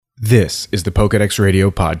This is the Pokédex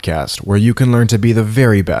Radio podcast, where you can learn to be the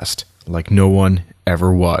very best, like no one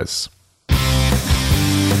ever was.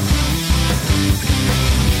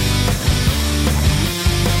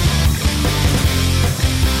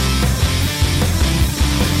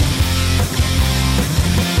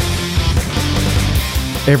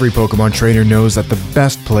 Every Pokemon trainer knows that the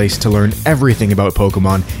best place to learn everything about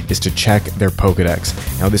Pokemon is to check their Pokédex.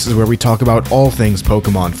 Now, this is where we talk about all things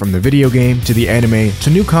Pokemon, from the video game to the anime to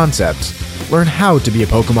new concepts. Learn how to be a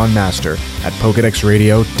Pokemon master at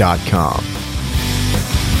PokédexRadio.com.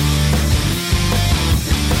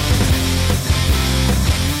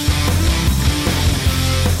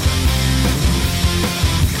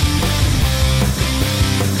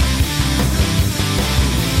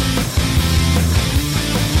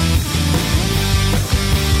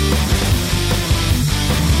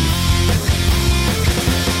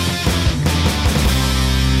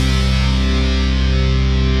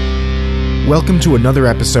 Welcome to another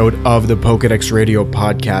episode of the Pokédex Radio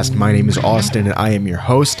podcast. My name is Austin and I am your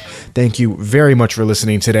host. Thank you very much for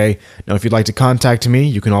listening today. Now, if you'd like to contact me,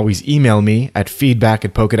 you can always email me at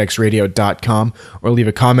feedback@PokédexRadio.com or leave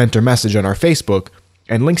a comment or message on our Facebook.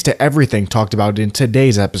 And links to everything talked about in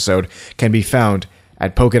today's episode can be found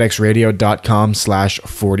at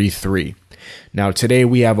PokédexRadio.com/43. Now, today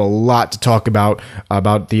we have a lot to talk about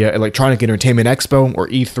the Electronic Entertainment Expo, or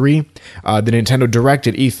E3, the Nintendo Direct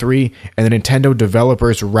at E3, and the Nintendo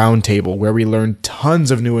Developers Roundtable, where we learn tons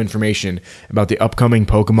of new information about the upcoming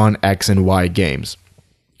Pokemon X and Y games.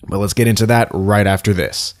 But let's get into that right after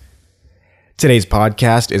this. Today's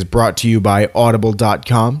podcast is brought to you by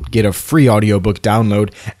Audible.com. Get a free audiobook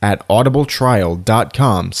download at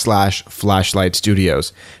audibletrial.com/Flashlight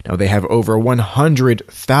Studios. Now, they have over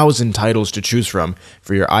 100,000 titles to choose from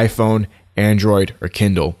for your iPhone, Android, or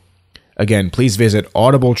Kindle. Again, please visit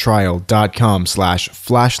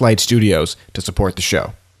audibletrial.com/Flashlight Studios to support the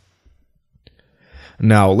show.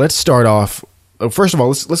 Now, let's start off. First of all,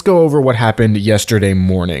 let's go over what happened yesterday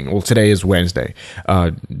morning. Well, today is Wednesday,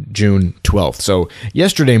 June 12th. So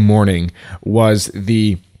yesterday morning was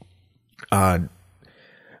the E3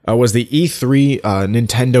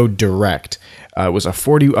 Nintendo Direct. It was a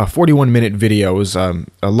 41-minute video. It was a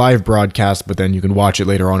live broadcast, but then you can watch it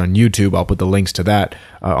later on YouTube. I'll put the links to that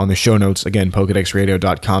on the show notes. Again,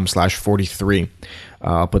 PokédexRadio.com/43.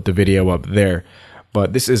 I'll put the video up there.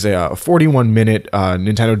 But this is a 41-minute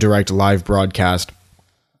Nintendo Direct live broadcast.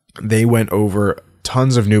 They went over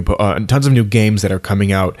tons of new games that are coming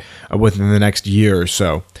out within the next year or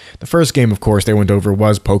so. The first game, of course, they went over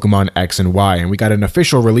was Pokemon X and Y, and we got an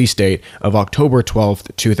official release date of October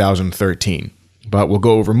 12th, 2013. But we'll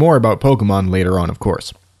go over more about Pokemon later on, of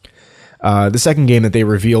course. The second game that they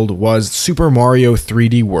revealed was Super Mario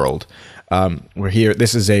 3D World.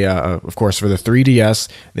 This is of course, for the 3DS.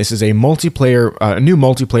 This is a new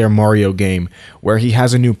multiplayer Mario game where he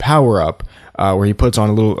has a new power-up, where he puts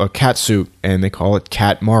on a cat suit, and they call it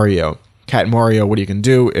Cat Mario. Cat Mario, what you can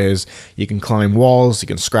do is you can climb walls, you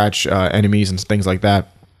can scratch enemies and things like that.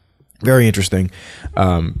 Very interesting.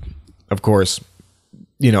 Of course,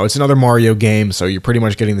 it's another Mario game, so you're pretty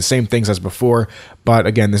much getting the same things as before. But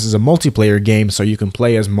again, this is a multiplayer game, so you can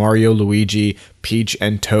play as Mario, Luigi, Peach,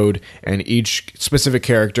 and Toad, and each specific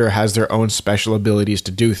character has their own special abilities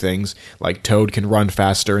to do things. Like Toad can run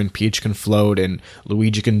faster, and Peach can float, and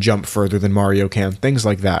Luigi can jump further than Mario can, things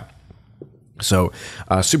like that. So,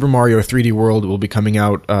 Super Mario 3D World will be coming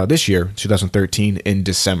out this year, 2013, in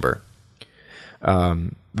December.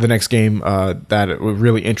 The next game that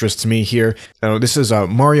really interests me here, this is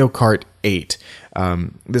Mario Kart 8.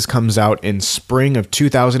 This comes out in spring of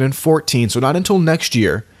 2014, so not until next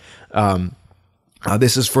year.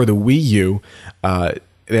 This is for the Wii U.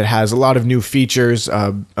 It has a lot of new features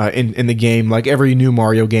in the game. Like every new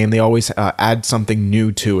Mario game, they always add something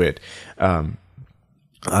new to it.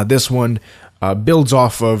 This one builds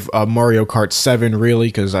off of Mario Kart 7, really,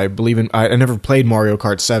 because I never played Mario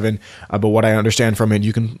Kart 7, but what I understand from it,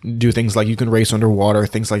 you can do things like you can race underwater,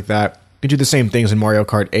 things like that. You can do the same things in Mario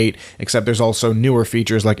Kart 8, except there's also newer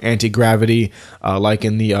features like anti-gravity, like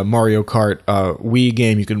in the Mario Kart Wii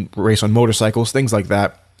game, you can race on motorcycles, things like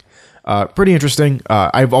that. Pretty interesting.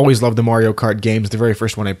 I've always loved the Mario Kart games. The very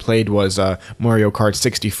first one I played was Mario Kart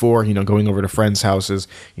 64, going over to friends' houses.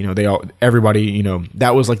 Everybody,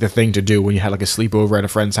 that was like the thing to do when you had like a sleepover at a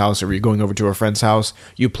friend's house, or you're going over to a friend's house.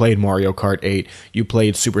 You played Mario Kart 8. You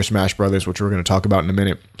played Super Smash Brothers, which we're going to talk about in a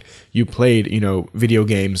minute. You played, video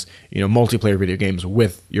games, multiplayer video games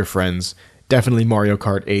with your friends. Definitely Mario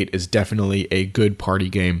Kart 8 is definitely a good party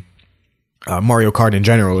game. Mario Kart in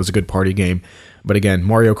general is a good party game. But again,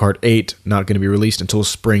 Mario Kart 8 not going to be released until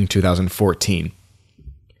spring 2014.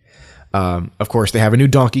 Of course, they have a new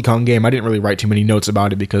Donkey Kong game. I didn't really write too many notes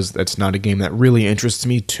about it because that's not a game that really interests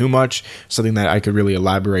me too much. Something that I could really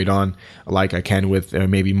elaborate on, like I can with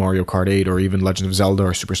maybe Mario Kart 8 or even Legend of Zelda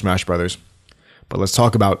or Super Smash Bros. But let's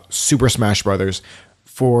talk about Super Smash Bros.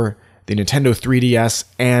 For the Nintendo 3DS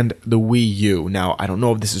and the Wii U. Now, I don't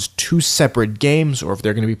know if this is two separate games or if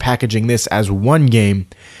they're going to be packaging this as one game.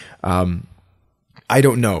 I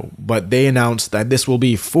don't know, but they announced that this will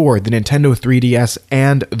be for the Nintendo 3DS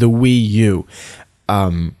and the Wii U.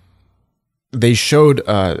 They showed,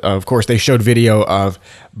 of course, they showed video of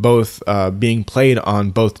both being played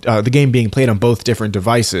on both, the game being played on both different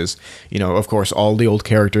devices. You know, of course, all the old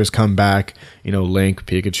characters come back. You know, Link,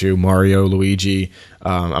 Pikachu, Mario, Luigi.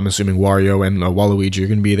 I'm assuming Wario and Waluigi are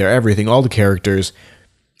going to be there. Everything, all the characters,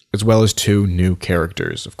 as well as two new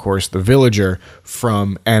characters. Of course, the villager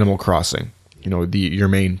from Animal Crossing. You know, your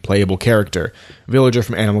main playable character. Villager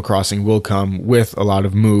from Animal Crossing will come with a lot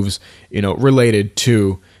of moves, you know, related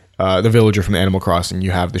to the villager from Animal Crossing.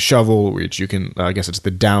 You have the shovel, which you can, I guess it's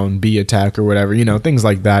the down B attack or whatever, you know, things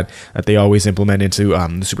like that they always implement into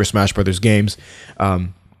the Super Smash Bros. Games.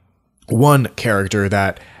 One character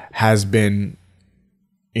that has been,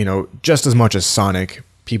 you know, just as much as Sonic,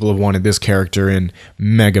 people have wanted this character in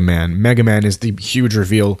Mega Man. Mega Man is the huge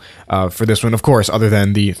reveal for this one, of course, other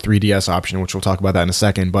than the 3DS option, which we'll talk about that in a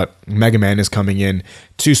second. But Mega Man is coming in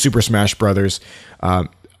to Super Smash Brothers.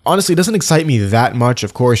 Honestly, it doesn't excite me that much.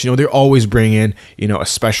 Of course, you know, they're always bringing in, you know, a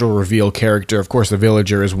special reveal character. Of course, the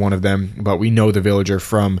villager is one of them, but we know the villager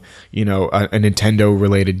from, you know, a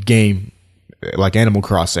Nintendo-related game like Animal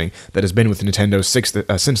Crossing that has been with Nintendo since the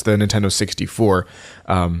Nintendo 64.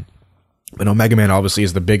 But no, Mega Man obviously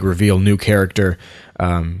is the big reveal, new character.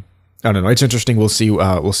 I don't know. It's interesting. We'll see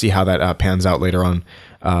how that pans out later on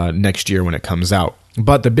next year when it comes out.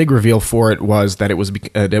 But the big reveal for it was that it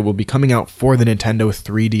will be coming out for the Nintendo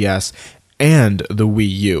 3DS and the Wii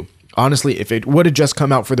U. Honestly, if it would have just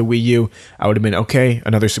come out for the Wii U, I would have been, okay,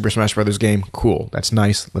 another Super Smash Bros. Game, cool, that's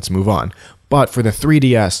nice, let's move on. But for the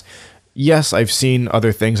 3DS, yes, I've seen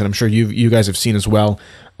other things, and I'm sure you guys have seen as well.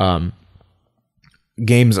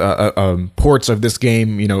 Games, ports of this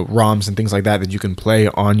game, you know, ROMs and things like that you can play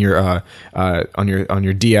on your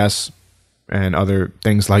DS and other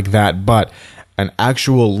things like that. But an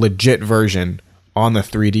actual legit version on the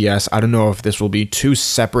 3DS, I don't know if this will be two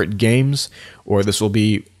separate games or this will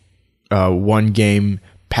be one game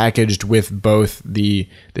packaged with both the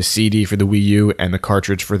CD for the Wii U and the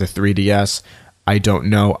cartridge for the 3DS. I don't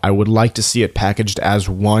know. I would like to see it packaged as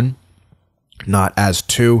one, not as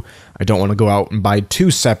two. I don't want to go out and buy two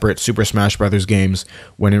separate Super Smash Bros. Games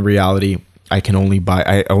when in reality I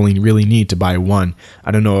only really need to buy one.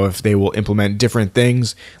 I don't know if they will implement different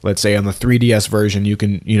things. Let's say on the 3DS version you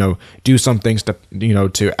can, you know, do some things to, you know,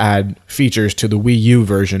 to add features to the Wii U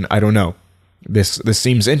version. I don't know. This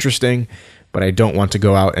seems interesting, but I don't want to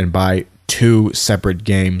go out and buy two separate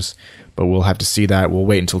games. But we'll have to see that. We'll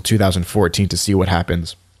wait until 2014 to see what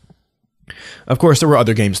happens. Of course, there were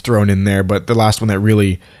other games thrown in there, but the last one that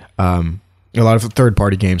really, a lot of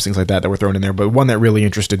third-party games, things like that were thrown in there, but one that really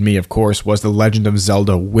interested me, of course, was The Legend of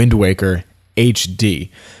Zelda Wind Waker HD.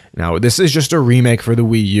 Now, this is just a remake for the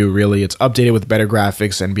Wii U, really. It's updated with better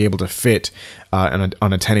graphics and be able to fit on a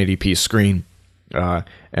 1080p screen.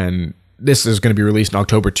 And this is going to be released in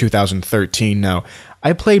October 2013. Now,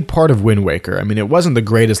 I played part of Wind Waker. I mean, it wasn't the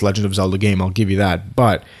greatest Legend of Zelda game, I'll give you that,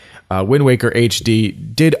 but Wind Waker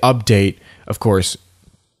HD did update, of course,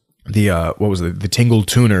 the Tingle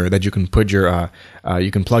Tuner that you can put your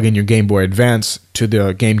you can plug in your Game Boy Advance to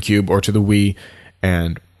the GameCube or to the Wii,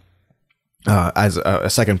 and as a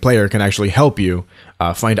second player can actually help you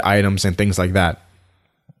find items and things like that.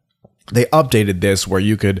 They updated this where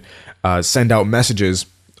you could send out messages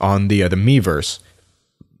on the Miiverse,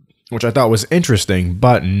 which I thought was interesting,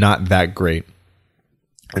 but not that great.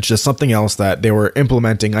 It's just something else that they were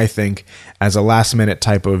implementing, I think, as a last-minute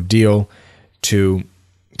type of deal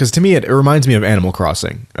because to me it reminds me of Animal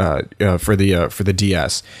Crossing for the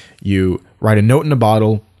DS. You write a note in a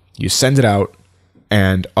bottle, you send it out,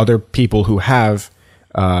 and other people who have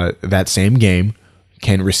that same game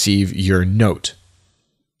can receive your note.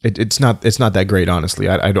 It's not that great, honestly.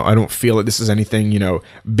 I don't feel that this is anything, you know,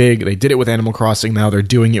 big. They did it with Animal Crossing. Now they're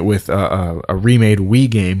doing it with a remade Wii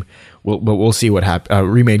game. We'll see what happens.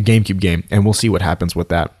 Remade GameCube game, and we'll see what happens with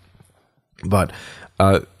that. But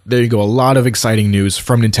there you go. A lot of exciting news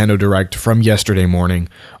from Nintendo Direct from yesterday morning.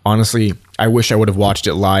 Honestly, I wish I would have watched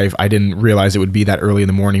it live. I didn't realize it would be that early in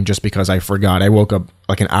the morning just because I forgot. I woke up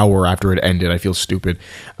like an hour after it ended. I feel stupid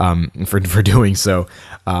for doing so.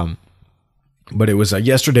 But it was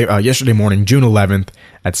yesterday morning, June 11th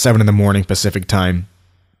at 7 in the morning Pacific time.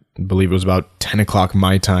 I believe it was about 10 o'clock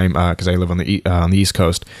my time, because I live on the East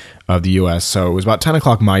Coast of the U.S., so it was about 10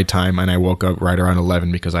 o'clock my time, and I woke up right around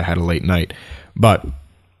 11 because I had a late night. But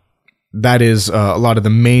that is a lot of the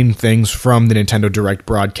main things from the Nintendo Direct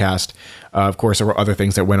broadcast. Of course, there were other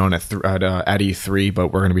things that went on at E3, but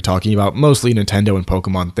we're going to be talking about mostly Nintendo and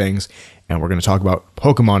Pokemon things, and we're going to talk about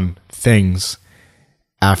Pokemon things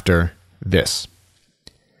after this.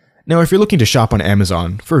 Now, if you're looking to shop on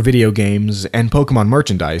Amazon for video games and Pokemon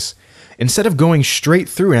merchandise, instead of going straight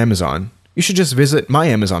through Amazon, you should just visit my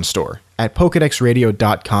Amazon store at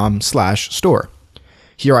pokedexradio.com/store.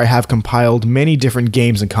 Here I have compiled many different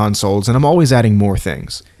games and consoles, and I'm always adding more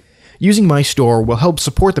things. Using my store will help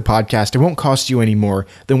support the podcast and won't cost you any more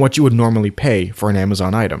than what you would normally pay for an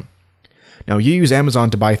Amazon item. Now, you use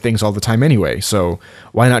Amazon to buy things all the time anyway, so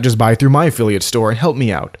why not just buy through my affiliate store and help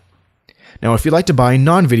me out? Now, if you'd like to buy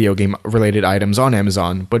non-video game related items on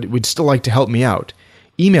Amazon, but would still like to help me out,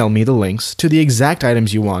 email me the links to the exact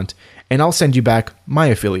items you want, and I'll send you back my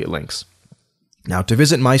affiliate links. Now, to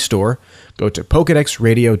visit my store, go to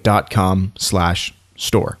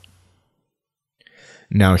pokedexradio.com/store.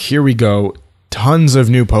 Now, here we go. Tons of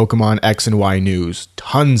new Pokemon X and Y news.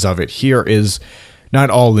 Tons of it. Here is not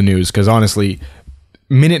all the news, because honestly,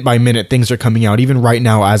 minute by minute, things are coming out. Even right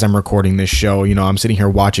now, as I'm recording this show, I'm sitting here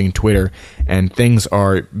watching Twitter, and things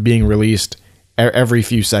are being released every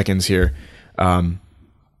few seconds here. Where's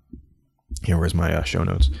my show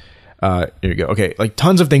notes? Here you go. Okay, like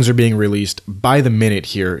tons of things are being released by the minute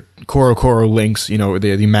here. CoroCoro links,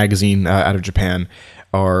 the magazine out of Japan,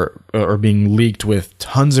 are being leaked with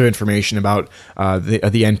tons of information about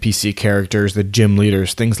the NPC characters, the gym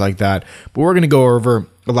leaders, things like that. But we're going to go over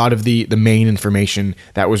a lot of the main information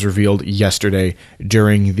that was revealed yesterday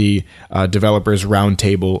during the developers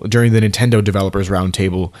roundtable, during the Nintendo developers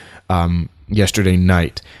roundtable yesterday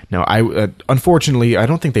night. Now, unfortunately, I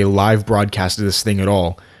don't think they live broadcasted this thing at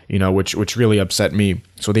all, which really upset me.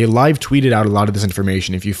 So they live tweeted out a lot of this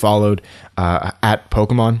information. If you followed at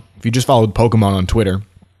Pokemon, if you just followed Pokemon on Twitter,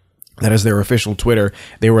 that is their official Twitter,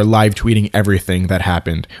 they were live tweeting everything that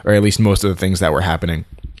happened, or at least most of the things that were happening.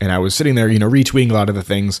 And I was sitting there, retweeting a lot of the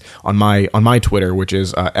things on my Twitter, which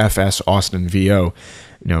is FS Austin VO.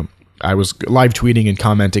 I was live tweeting and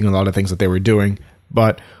commenting on a lot of things that they were doing.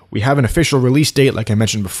 But we have an official release date, like I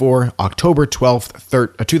mentioned before, October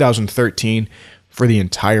 12th, 2013, for the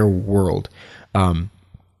entire world.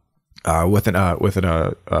 With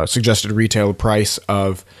a suggested retail price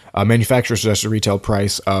of manufacturer suggested retail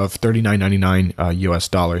price of $39.99 US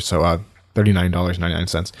dollars, so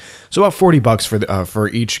 $39.99. So about $40 for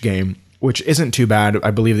each game, which isn't too bad.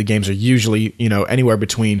 I believe the games are usually anywhere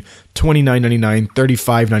between $29.99,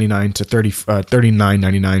 $35.99 to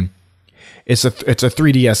 $39.99. It's a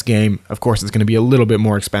 3DS game. Of course, it's going to be a little bit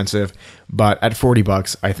more expensive, but at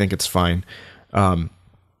 $40, I think it's fine.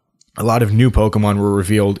 A lot of new Pokemon were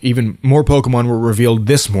revealed. Even more Pokemon were revealed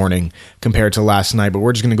this morning compared to last night. But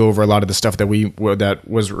we're just going to go over a lot of the stuff that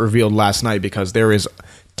was revealed last night, because there is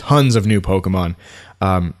tons of new Pokemon.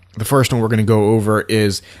 The first one we're going to go over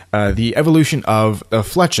is the evolution of the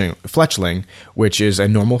Fletchling, which is a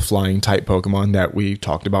normal flying type Pokemon that we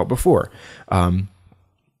talked about before. It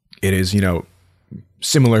is,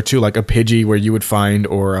 similar to like a Pidgey, where you would find,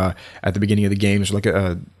 or at the beginning of the games, like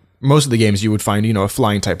most of the games you would find, a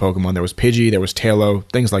flying type Pokemon. There was Pidgey, there was Taillow,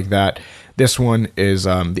 things like that. This one is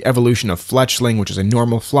the evolution of Fletchling, which is a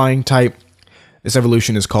normal flying type. This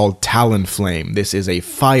evolution is called Talonflame. This is a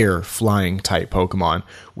fire flying type Pokemon,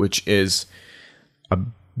 which is a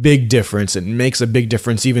big difference. It makes a big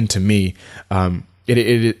difference even to me.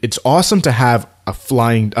 It's awesome to have a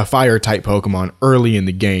fire type Pokemon early in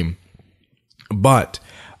the game, but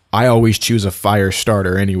I always choose a fire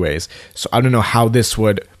starter anyways. So I don't know how this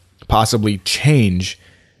would possibly change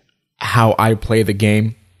how I play the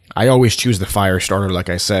game. I always choose the fire starter, like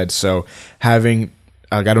I said. So having,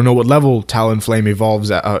 I don't know what level Talonflame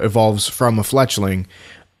evolves from a Fletchling,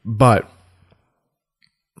 but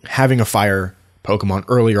having a fire Pokemon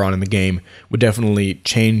earlier on in the game would definitely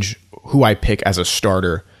change who I pick as a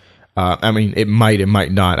starter. It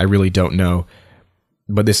might not. I really don't know.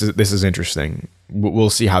 But this is interesting. We'll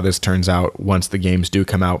see how this turns out once the games do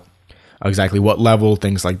come out. Exactly what level,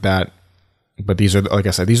 things like that. But these are, like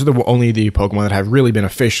I said, these are only the Pokemon that have really been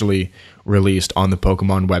officially released on the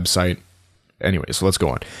Pokemon website. Anyway, so let's go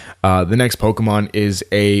on. The next Pokemon is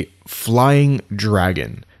a flying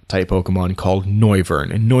dragon type Pokemon called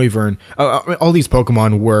Noivern. And Noivern, all these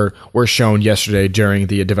Pokemon were shown yesterday during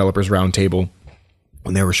the developers roundtable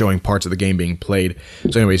when they were showing parts of the game being played.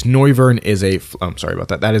 So anyways, Noivern is I'm sorry about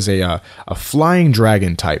that. That is a flying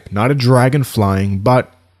dragon type. Not a dragon flying,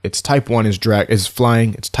 but its type 1 is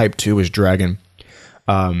flying, its type 2 is dragon.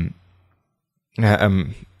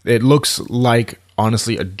 It looks like,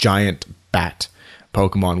 honestly, a giant bat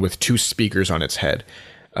Pokemon with 2 speakers on its head.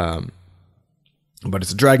 But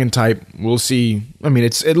it's a dragon type. We'll see. I mean,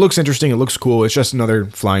 it looks interesting. It looks cool. It's just another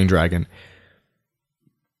flying dragon.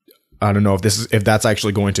 I don't know if that's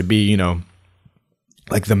actually going to be,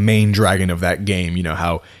 like the main dragon of that game. You know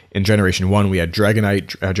how in Generation 1 we had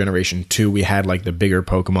Dragonite, Generation 2 we had like the bigger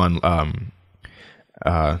Pokemon,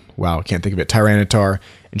 I can't think of it, Tyranitar.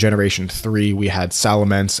 In Generation 3 we had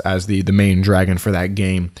Salamence as the main dragon for that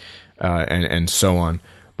game, and so on.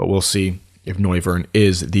 But we'll see if Noivern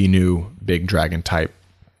is the new big dragon type.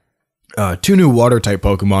 2 new water type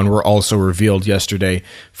Pokemon were also revealed yesterday.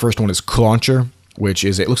 First one is Clauncher, which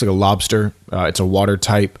it looks like a lobster. It's a water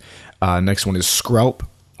type. Next one is Skrelp,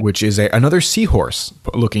 which is another seahorse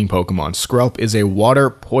looking Pokemon. Skrelp is a water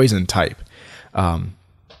poison type.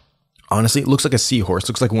 Honestly, it looks like a seahorse. It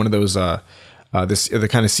looks like one of those the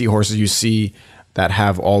kind of seahorses you see that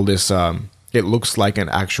have all this. It looks like an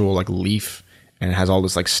actual like leaf, and it has all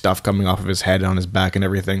this like stuff coming off of his head and on his back and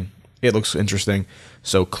everything. It looks interesting.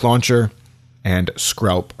 So Clauncher and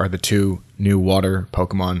Skrelp are the 2 new water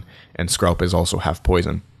Pokemon, and Skrelp is also half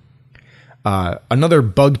poison. Another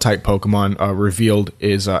bug type Pokemon revealed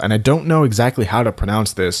is, and I don't know exactly how to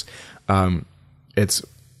pronounce this. I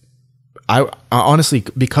honestly,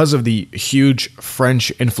 because of the huge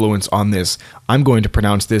French influence on this, I'm going to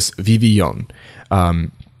pronounce this Vivillon.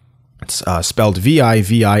 It's spelled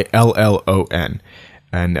Vivillon.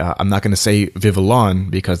 And I'm not going to say Vivillon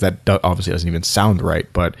because that obviously doesn't even sound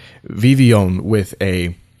right. But Vivillon with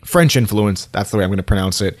a French influence, that's the way I'm going to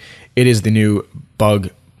pronounce it. It is the new bug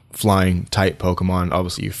flying type Pokemon.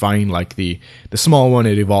 Obviously, you find like the small one,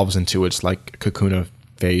 it evolves into its like Kakuna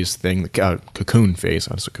phase thing, cocoon phase.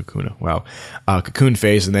 I was a Kakuna. Wow, cocoon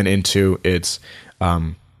phase, and then into its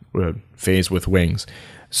phase with wings.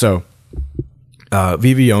 So.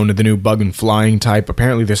 Vivillon, the new bug and flying type.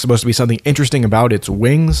 Apparently, there's supposed to be something interesting about its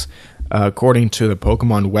wings, according to the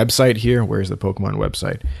Pokemon website here. Where's the Pokemon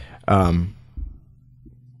website?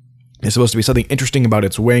 There's supposed to be something interesting about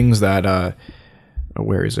its wings that...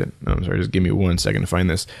 where is it? Oh, I'm sorry, just give me 1 second to find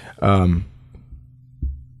this.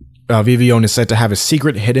 Vivillon is said to have a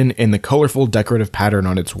secret hidden in the colorful decorative pattern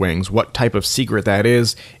on its wings. What type of secret that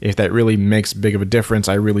is, if that really makes big of a difference,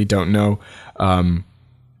 I really don't know.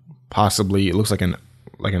 Possibly it looks like an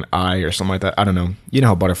eye or something like that. I don't know. You know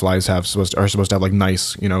how butterflies are supposed to have like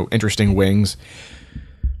nice, interesting wings.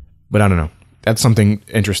 But I don't know. That's something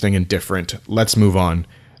interesting and different. Let's move on.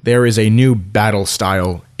 There is a new battle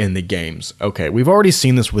style in the games. Okay, we've already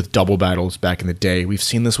seen this with double battles back in the day. We've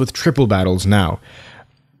seen this with triple battles now.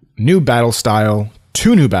 New battle style,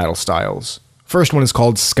 2 new battle styles. First one is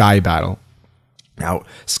called Sky Battle. Now,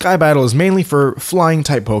 Sky Battle is mainly for flying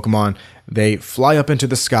type Pokemon. They fly up into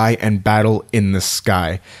the sky and battle in the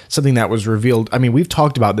sky. Something that was revealed. I mean, we've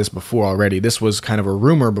talked about this before already. This was kind of a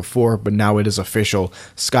rumor before, but now it is official.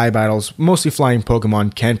 Sky Battles, mostly flying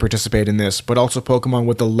Pokemon can participate in this, but also Pokemon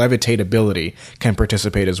with the Levitate ability can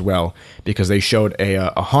participate as well, because they showed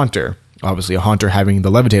a Haunter, obviously a Haunter having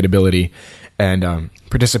the Levitate ability, and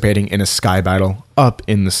participating in a Sky Battle up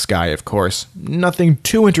in the sky, of course. Nothing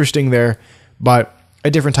too interesting there, but a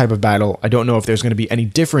different type of battle. I don't know if there's going to be any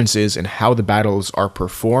differences in how the battles are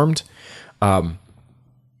performed, but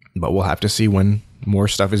we'll have to see when more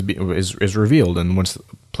stuff is revealed and once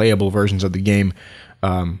playable versions of the game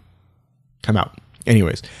come out.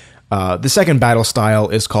 Anyways, the second battle style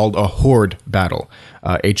is called a Horde Battle,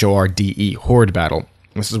 Horde, Horde Battle.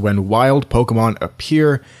 This is when wild Pokemon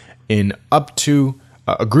appear in up to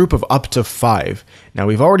a group of up to 5. Now,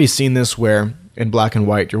 we've already seen this where in Black and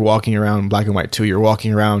White, you're walking around, Black and White 2, you're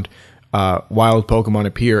walking around, wild Pokemon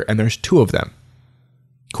appear, and there's 2 of them.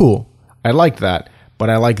 Cool. I like that, but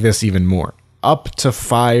I like this even more. Up to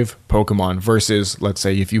 5 Pokemon versus, let's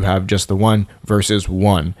say, if you have just the 1 versus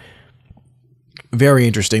 1. Very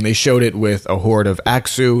interesting. They showed it with a horde of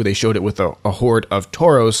Axew. They showed it with a horde of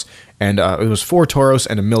Tauros, and it was 4 Tauros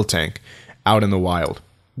and a Miltank out in the wild.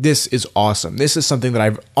 This is awesome. This is something that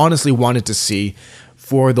I've honestly wanted to see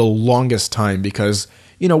for the longest time, because,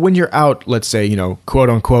 when you're out, let's say, quote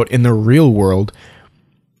unquote, in the real world,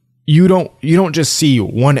 you don't just see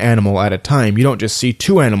one animal at a time. You don't just see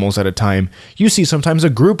 2 animals at a time. You see sometimes a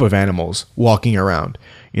group of animals walking around.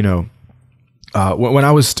 When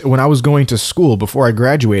I was going to school before I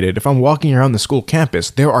graduated, if I'm walking around the school campus,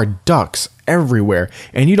 there are ducks everywhere,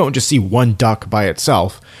 and you don't just see one duck by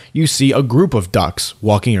itself. You see a group of ducks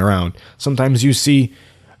walking around. Sometimes you see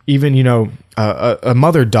even, a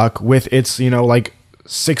mother duck with its, like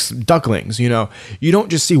 6 ducklings. You don't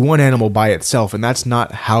just see one animal by itself, and that's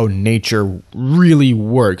not how nature really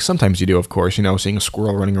works. Sometimes you do, of course, seeing a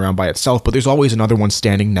squirrel running around by itself, but there's always another one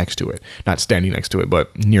standing next to it. Not standing next to it,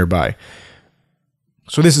 but nearby.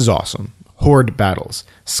 So this is awesome. Horde battles,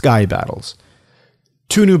 sky battles.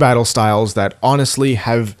 2 new battle styles that honestly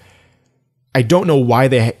I don't know why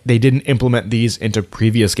they didn't implement these into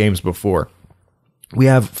previous games before. We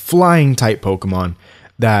have flying type Pokemon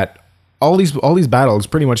that all these battles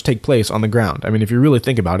pretty much take place on the ground. I mean, if you really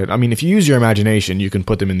think about it, if you use your imagination, you can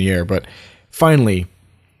put them in the air, but finally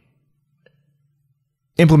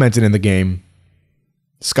implemented in the game,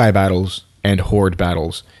 sky battles and horde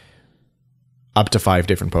battles. Up to 5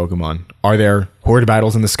 different Pokemon. Are there horde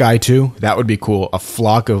battles in the sky too? That would be cool. A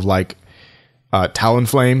flock of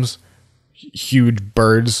Talonflames, huge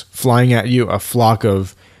birds flying at you, a flock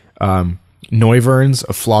of Noivern,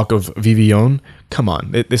 a flock of Vivillon. Come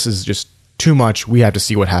on, this is just too much. We have to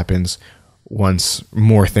see what happens once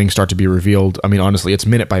more things start to be revealed. Honestly, it's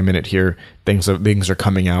minute by minute here. Things are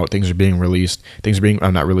coming out. Things are being released. Things are being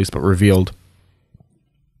not released, but revealed.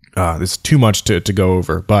 There's too much to go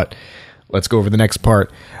over, but let's go over the next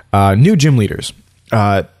part. New gym leaders.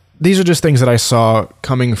 These are just things that I saw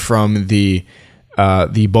coming from the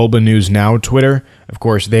Bulba News Now Twitter. Of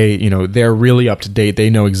course, they're really up to date. They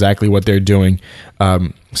know exactly what they're doing.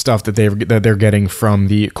 Stuff that they're getting from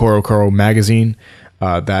the Koro magazine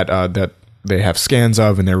that they have scans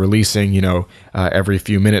of, and they're releasing every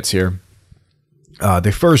few minutes here.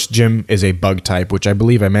 The first gym is a bug type, which I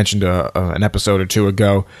believe I mentioned an episode or 2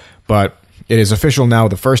 ago, but it is official now.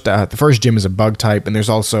 The first gym is a bug type, and there's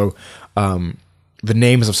also the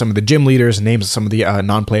names of some of the gym leaders, the names of some of the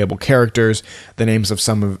non-playable characters, the names of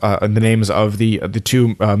the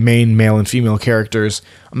 2 main male and female characters.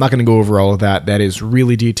 I'm not going to go over all of that. That is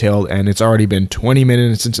really detailed, and it's already been 20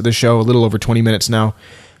 minutes into the show, a little over 20 minutes now,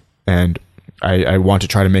 and I want to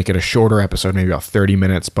try to make it a shorter episode, maybe about 30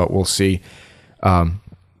 minutes, but we'll see.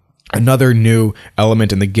 Another new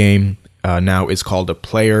element in the game now is called a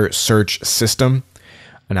player search system.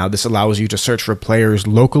 Now, this allows you to search for players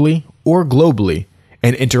locally or globally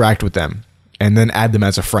and interact with them, and then add them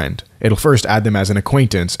as a friend. It'll first add them as an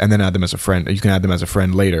acquaintance, and then add them as a friend. You can add them as a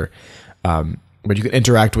friend later. But you can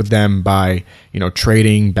interact with them by,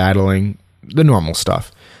 trading, battling, the normal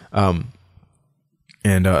stuff.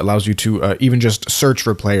 And allows you to even just search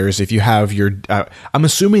for players if you have your... I'm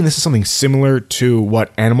assuming this is something similar to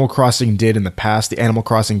what Animal Crossing did in the past, the Animal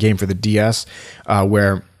Crossing game for the DS,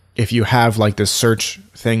 where if you have this search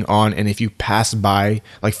thing on, and if you pass by,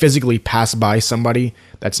 physically pass by somebody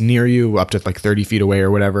that's near you, up to 30 feet away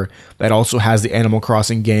or whatever, that also has the Animal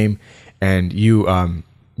Crossing game, and you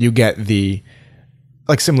get the...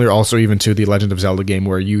 similar also even to the Legend of Zelda game,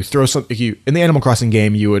 where you throw something, in the Animal Crossing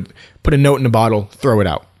game, you would put a note in a bottle, throw it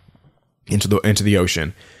out into the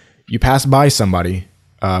ocean. You pass by somebody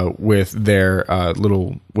with their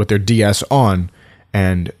DS on,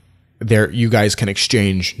 and you guys can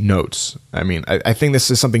exchange notes. I think this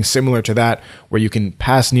is something similar to that, where you can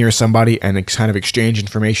pass near somebody and kind of exchange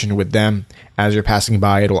information with them as you're passing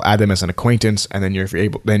by. It'll add them as an acquaintance, and then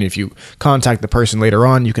if you contact the person later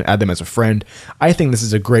on, you can add them as a friend. I think this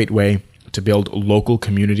is a great way to build local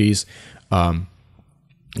communities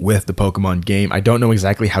with the Pokemon game. I don't know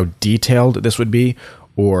exactly how detailed this would be,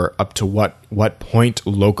 or up to what point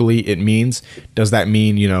locally it means. Does that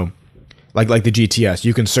mean, like the GTS,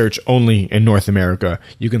 you can search only in North America.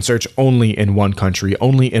 You can search only in one country,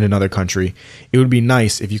 only in another country. It would be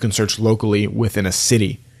nice if you can search locally within a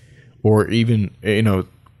city, or even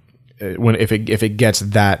if it gets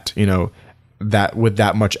that that with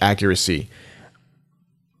that much accuracy.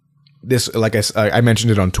 This, like I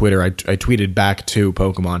mentioned it on Twitter. I tweeted back to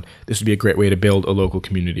Pokemon. This would be a great way to build a local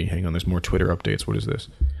community. Hang on, there's more Twitter updates. What is this?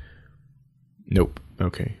 Nope.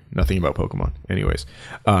 Okay, nothing about Pokemon. Anyways,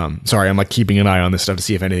 sorry, I'm keeping an eye on this stuff to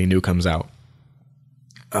see if anything new comes out.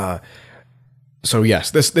 So yes,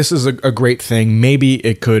 this is a great thing. Maybe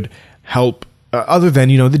it could help. Other than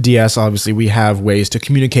the DS, obviously we have ways to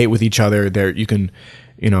communicate with each other. There, you can,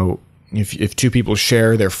 if 2 people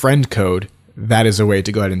share their friend code, that is a way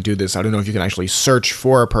to go ahead and do this. I don't know if you can actually search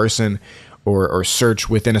for a person, or search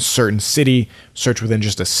within a certain city, search within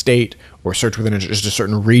just a state, or search within just a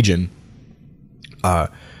certain region.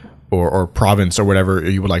 Or province, or whatever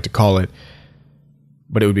you would like to call it.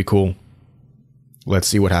 But it would be cool. Let's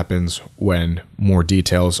see what happens when more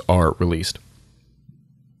details are released.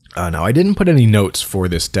 Now, I didn't put any notes for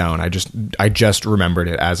this down. I just remembered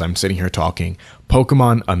it as I'm sitting here talking.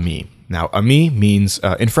 Pokemon Ami. Now, Ami means,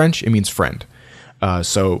 in French, it means friend.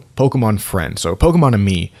 So, Pokemon friend. So, Pokemon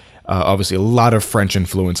Ami. Obviously, a lot of French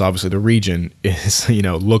influence. Obviously, the region is,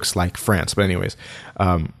 looks like France. But anyways,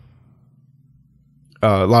 a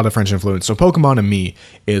lot of French influence. So Pokemon-Amie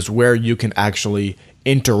is where you can actually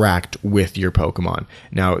interact with your Pokemon.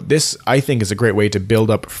 Now, this, I think, is a great way to build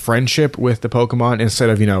up friendship with the Pokemon instead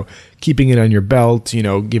of, keeping it on your belt,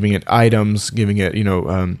 giving it items, giving it,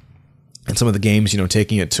 in some of the games,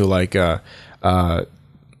 taking it to I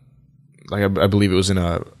believe it was in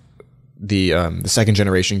the second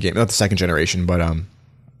generation game, not the second generation, but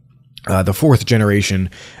the fourth generation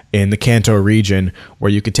in the Kanto region, where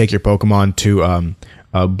you could take your Pokemon to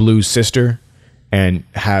Blue's sister and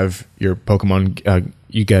have your Pokemon,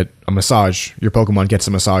 you get a massage. Your Pokemon gets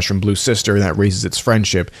a massage from Blue's sister, and that raises its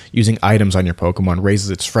friendship. Using items on your Pokemon raises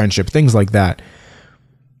its friendship, things like that.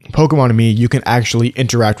 Pokemon-Amie, you can actually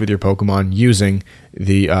interact with your Pokemon using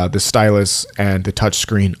the stylus and the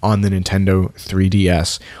touchscreen on the Nintendo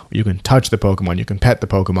 3DS. You can touch the Pokemon, you can pet the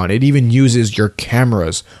Pokemon. It even uses your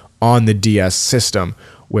cameras on the DS system,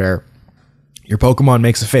 where your Pokemon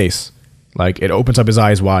makes a face, like it opens up his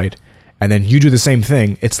eyes wide, and then you do the same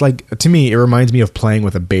thing. It's like, to me, it reminds me of playing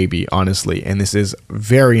with a baby, honestly, and this is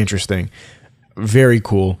very interesting, very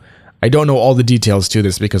cool. I don't know all the details to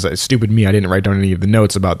this because, stupid me, I didn't write down any of the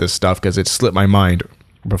notes about this stuff because it slipped my mind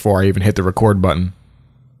before I even hit the record button.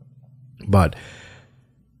 But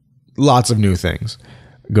lots of new things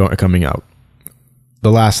coming out.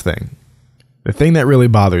 The last thing, the thing that really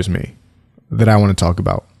bothers me that I want to talk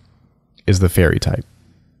about, is the fairy type.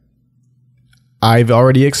 I've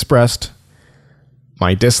already expressed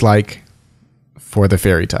my dislike for the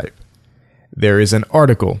fairy type. There is an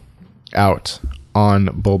article out on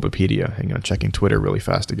Bulbapedia. Hang on, checking Twitter really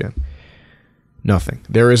fast again. Nothing.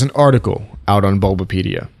 There is an article out on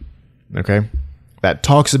Bulbapedia, okay, that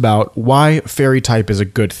talks about why fairy type is a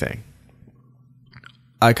good thing.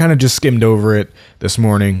 I kind of just skimmed over it this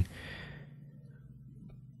morning,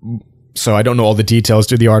 so I don't know all the details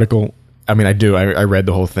to the article. I mean, I do. I read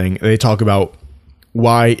the whole thing. They talk about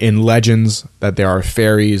why in Legends that there are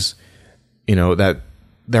fairies, that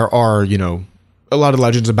there are, a lot of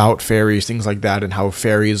legends about fairies, things like that, and how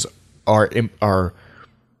fairies are I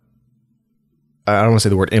don't want to say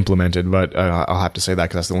the word implemented, but I'll have to say that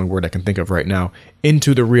because that's the only word I can think of right now,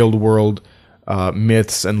 into the real world,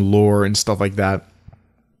 myths and lore and stuff like that,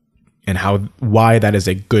 and why that is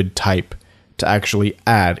a good type to actually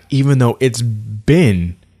add, even though it's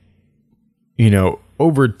been,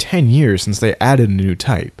 over 10 years since they added a new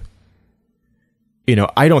type.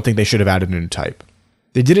 I don't think they should have added a new type.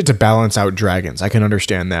 They did it to balance out dragons. I can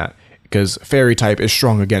understand that, because fairy type is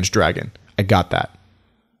strong against dragon. I got that.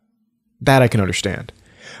 That I can understand.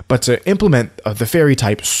 But to implement the fairy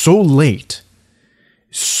type so late,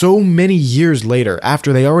 so many years later,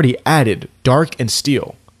 after they already added Dark and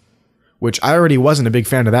Steel, which I already wasn't a big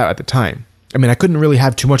fan of that at the time. I mean, I couldn't really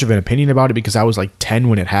have too much of an opinion about it because I was like 10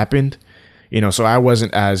 when it happened. So I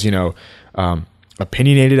wasn't as,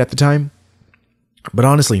 opinionated at the time. But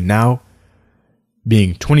honestly, now,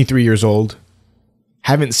 being 23 years old,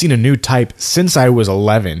 haven't seen a new type since I was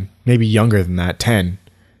 11, maybe younger than that, 10.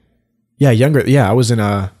 Yeah, younger. Yeah, I was in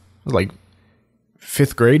like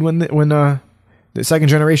 5th grade when the second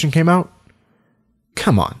generation came out.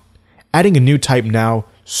 Come on. Adding a new type now,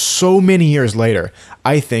 so many years later,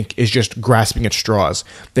 I think is just grasping at straws.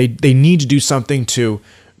 They need to do something to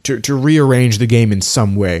rearrange the game in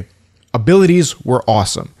some way. Abilities were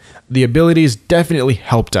awesome. The abilities definitely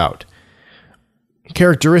helped out.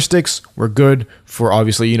 Characteristics were good for,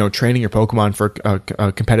 obviously, training your Pokemon for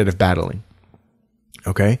competitive battling.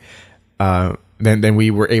 Okay? Then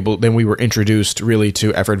we were introduced really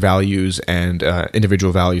to effort values and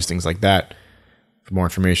individual values, things like that. For more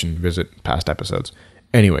information, visit past episodes.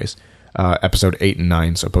 Anyways, episode 8 and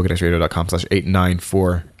 9, so PokédexRadio.com/8 and 9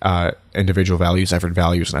 for individual values, effort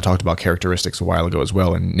values, and I talked about characteristics a while ago as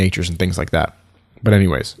well, and natures and things like that. But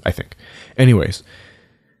anyways,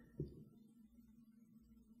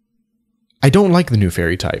 I don't like the new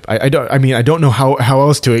fairy type. I don't know how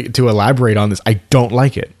else to elaborate on this. I don't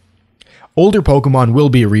like it. Older Pokemon will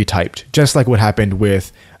be retyped, just like what happened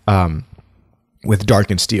with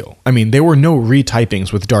Dark and Steel. I mean, there were no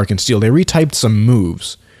retypings with Dark and Steel. They retyped some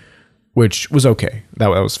moves, which was okay. That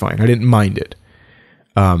was fine. I didn't mind it.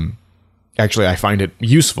 Actually, I find it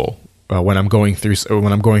useful when I'm going through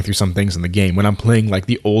some things in the game. When I'm playing like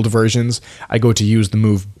the old versions, I go to use the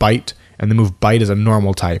move Bite, and the move Bite is a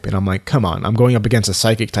normal type, and I'm like, come on, I'm going up against a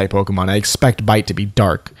Psychic type Pokemon. I expect Bite to be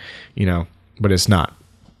dark, but it's not.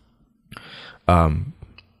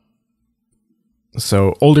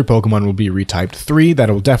 So older Pokemon will be retyped. 3 that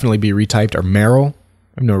will definitely be retyped are Marill.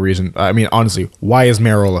 I have no reason. I mean, honestly, why is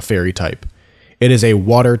Marill a fairy type? It is a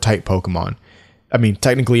water type Pokemon. I mean,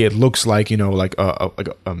 technically, it looks like, you know, like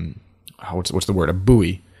what's the word? A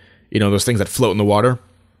buoy. You know, those things that float in the water.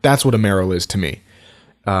 That's what a Marill is to me.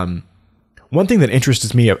 One thing that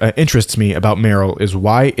interests me about Marill is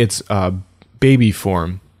why its baby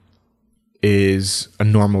form is a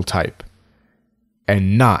normal type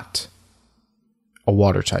and not a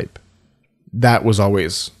water type. That was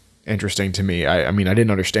always interesting to me. I mean, I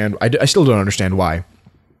didn't understand. I still don't understand why.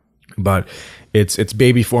 But its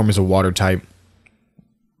baby form is a water type.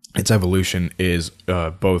 Its evolution is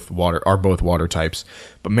both water types.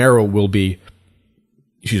 But Marill will be,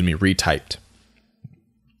 retyped.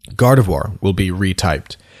 Gardevoir will be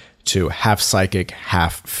retyped to half psychic,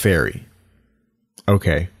 half fairy.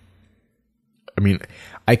 Okay. I mean,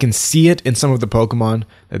 I can see it in some of the Pokemon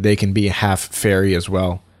that they can be half fairy as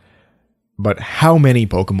well. But how many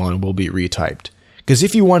Pokemon will be retyped? Because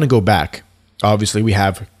if you want to go back, obviously we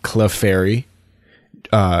have Clefairy.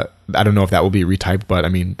 I don't know if that will be retyped, but I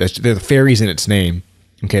mean, there's the fairies in its name.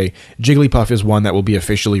 Okay, Jigglypuff is one that will be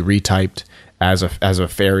officially retyped as a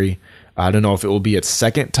fairy. I don't know if it will be its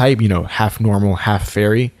second type, you know, half normal, half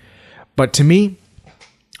fairy. But to me,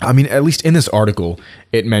 I mean, at least in this article,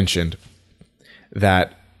 it mentioned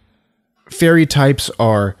that fairy types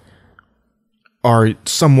are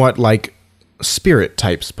somewhat like spirit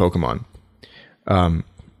types Pokemon.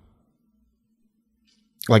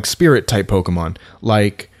 Like spirit type Pokemon.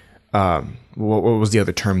 Like, what was the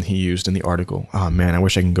other term he used in the article? Oh man, I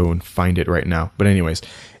wish I can go and find it right now. But anyways,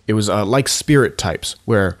 it was like spirit types,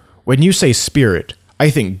 where when you say spirit,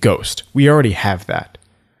 I think ghost. We already have that.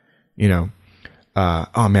 You know.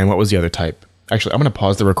 Oh man, what was the other type? Actually, I'm going to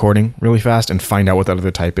pause the recording really fast and find out what that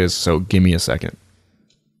other type is, so give me a second.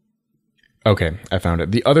 Okay, I found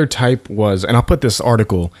it. The other type was, and I'll put this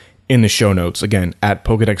article in the show notes, again, at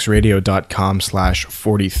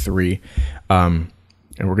pokedexradio.com/43. And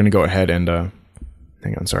we're going to go ahead and,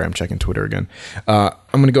 hang on, sorry, I'm checking Twitter again. I'm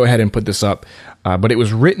going to go ahead and put this up. But it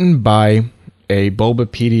was written by a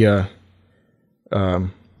Bulbapedia, it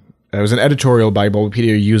was an editorial by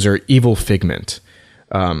Bulbapedia user Evil Figment.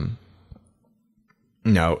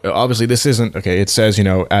 No, obviously this isn't, okay, it says, you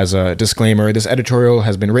know, as a disclaimer, this editorial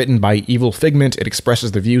has been written by Evil Figment. It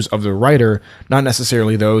expresses the views of the writer, not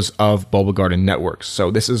necessarily those of Bulba Garden Networks. So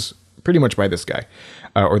this is pretty much by this guy,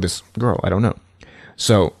 or this girl, I don't know.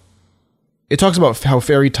 So it talks about how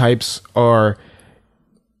fairy types are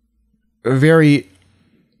very,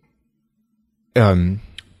 oh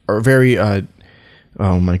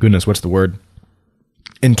my goodness, what's the word?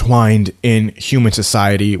 Entwined in human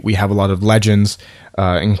society. We have a lot of legends,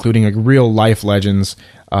 including like real life legends,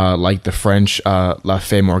 like the French La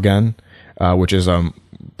Fée Morgane, which is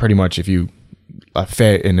pretty much, if you La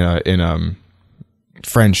Fée in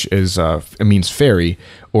French is it means fairy,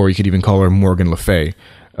 or you could even call her Morgan Le Fay,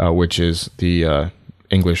 which is the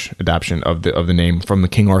English adaptation of the name from the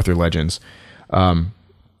King Arthur legends. We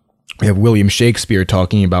have William Shakespeare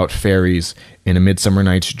talking about fairies in A Midsummer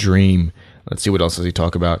Night's Dream. Let's see, what else does he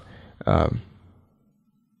talk about?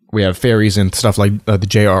 We have fairies and stuff like the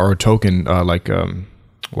J.R.R. Tolkien,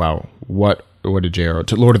 wow, what did J.R.R.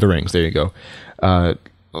 Lord of the Rings, there you go.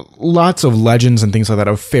 Lots of legends and things like that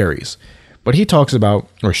of fairies. But he talks about,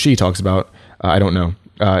 or she talks about, I don't know.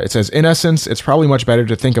 It says, in essence, it's probably much better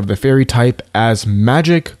to think of the fairy type as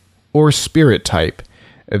magic or spirit type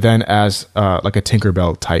than as like a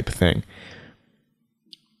Tinkerbell type thing.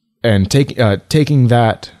 And taking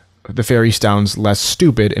that, the fairy sounds less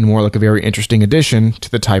stupid and more like a very interesting addition to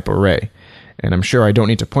the type array. And I'm sure I don't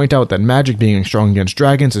need to point out that magic being strong against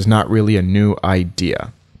dragons is not really a new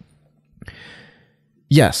idea.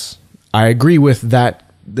 Yes, I agree with that.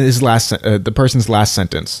 The person's last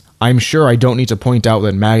sentence. I'm sure I don't need to point out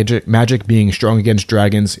that magic being strong against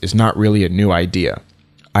dragons is not really a new idea.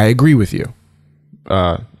 I agree with you.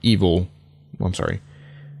 Evil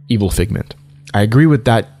Figment. I agree with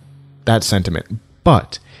that sentiment.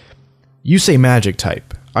 But you say magic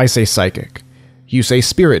type, I say psychic. You say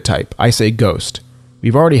spirit type, I say ghost.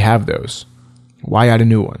 We've already have those. Why add a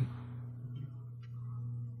new one?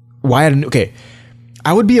 Okay,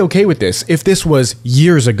 I would be okay with this if this was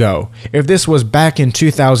years ago. If this was back in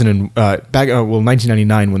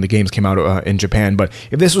 1999 when the games came out in Japan. But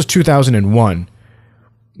if this was 2001,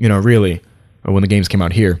 you know, really, when the games came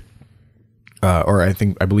out here, or I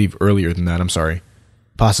believe earlier than that. I'm sorry,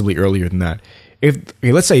 possibly earlier than that.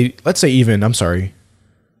 Let's say even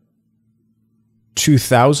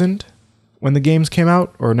 2000 when the games came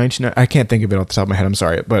out, or 19. I can't think of it off the top of my head. I'm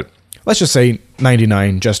sorry, but let's just say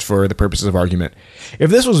 99, just for the purposes of argument. If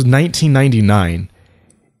this was 1999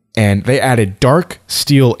 and they added Dark,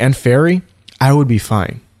 Steel, and Fairy, I would be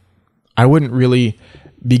fine. I wouldn't really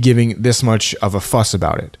be giving this much of a fuss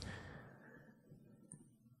about it.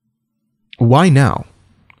 Why now?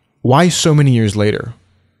 Why so many years later?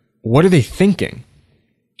 What are they thinking?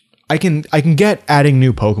 I can get adding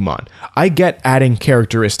new Pokemon. I get adding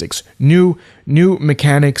characteristics, new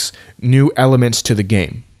mechanics, new elements to the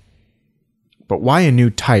game. But why a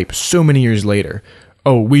new type so many years later?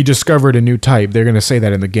 Oh, we discovered a new type. They're going to say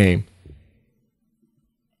that in the game.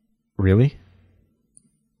 Really?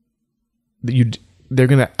 They're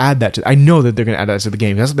going to add that to... I know that they're going to add that to the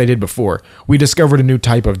game. That's what they did before. We discovered a new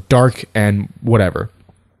type of dark and whatever.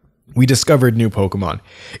 We discovered new Pokemon.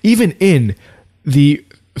 Even in the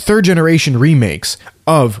third generation remakes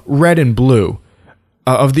of Red and Blue,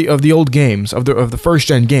 of the old games, of the first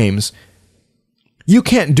gen games, you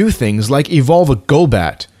can't do things like evolve a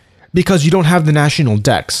Golbat because you don't have the national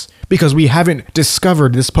dex, because we haven't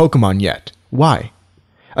discovered this Pokemon yet. Why?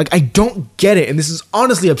 Like, I don't get it, and this is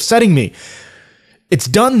honestly upsetting me. It's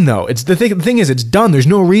done, though. It's the thing is, it's done. There's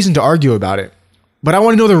no reason to argue about it. But I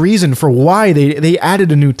want to know the reason for why they added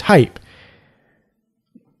a new type.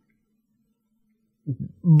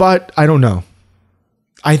 But I don't know.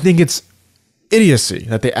 I think it's idiocy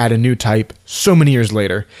that they add a new type so many years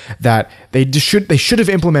later, that they should have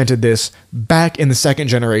implemented this back in the second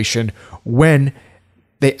generation when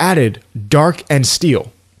they added Dark and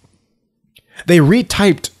Steel. They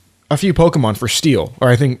retyped a few Pokemon for Steel, or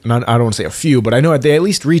I don't want to say a few, but I know they at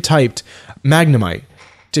least retyped Magnemite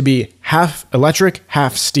to be half electric,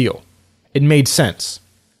 half steel. It made sense.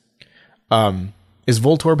 Is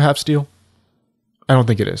Voltorb half steel? I don't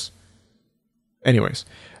think it is. Anyways.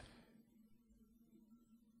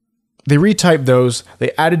 They retyped those.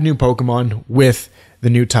 They added new Pokemon with the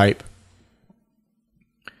new type.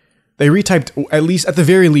 They retyped, at the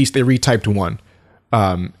very least, they retyped one.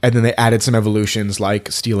 And then they added some evolutions like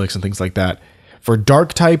Steelix and things like that. For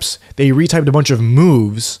dark types, they retyped a bunch of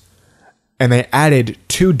moves, and they added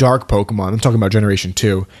 2 dark Pokemon. I'm talking about Generation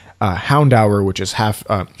 2. Houndour, which is half...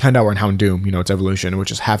 Houndour and Houndoom, its evolution, which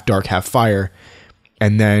is half dark, half fire.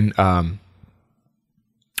 And then...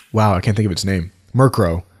 wow, I can't think of its name.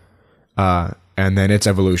 Murkrow. And then its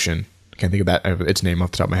evolution. I can't think of its name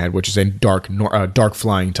off the top of my head, which is in dark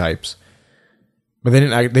flying types. But they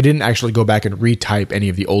didn't actually go back and retype any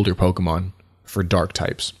of the older Pokemon for dark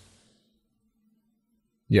types.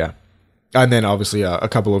 Yeah. And then obviously a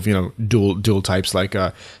couple of, dual types, like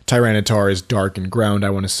Tyranitar is dark and ground, I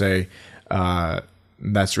want to say.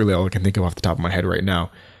 That's really all I can think of off the top of my head right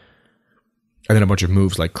now. And then a bunch of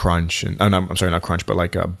moves like Crunch, and I'm sorry, not Crunch, but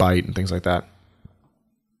like Bite and things like that.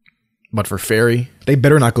 But for Fairy, they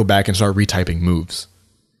better not go back and start retyping moves.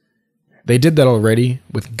 They did that already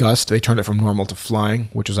with Gust. They turned it from normal to flying,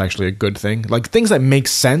 which was actually a good thing. Like, things that make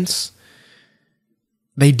sense,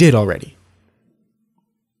 they did already.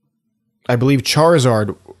 I believe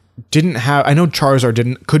Charizard didn't have... I know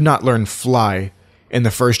Charizard could not learn Fly in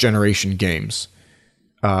the first generation games.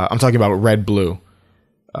 I'm talking about Red, Blue,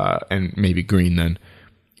 and maybe Green then.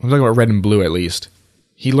 I'm talking about Red and Blue at least.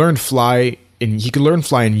 He learned Fly... He could learn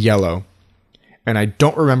Fly in Yellow, and I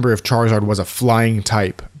don't remember if Charizard was a flying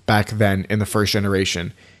type back then in the first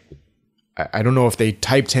generation. I don't know if they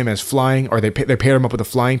typed him as flying, or they paired him up with a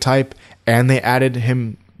flying type, and they added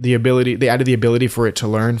him the ability. They added the ability for it to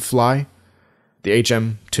learn Fly, the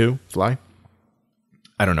HM2 Fly.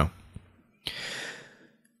 I don't know.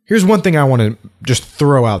 Here's one thing I want to just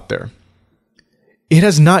throw out there. It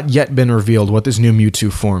has not yet been revealed what type this new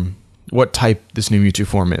Mewtwo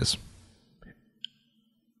form is.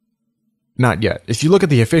 Not yet. If you look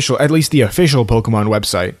at at least the official Pokemon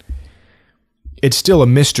website, it's still a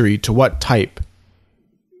mystery to what type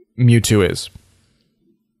Mewtwo is.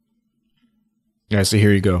 Yeah, so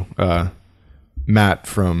here you go. Matt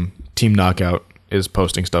from Team Knockout is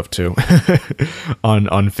posting stuff too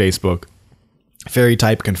on Facebook. Fairy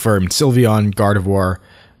type confirmed. Sylveon, Gardevoir,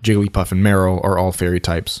 Jigglypuff, and Marill are all fairy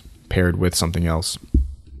types paired with something else.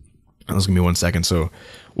 Let's give me 1 second. So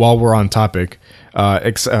while we're on topic,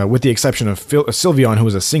 with the exception of Sylveon, who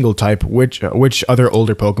is a single type, which other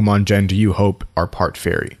older Pokemon gen do you hope are part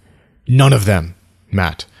fairy? None of them,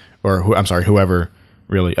 Matt. Whoever,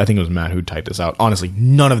 really. I think it was Matt who typed this out. Honestly,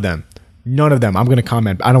 none of them. None of them. I'm going to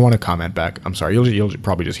comment. I don't want to comment back. I'm sorry. You'll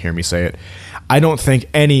probably just hear me say it. I don't think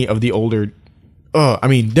any of the older... they're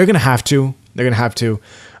going to have to. They're going to have to.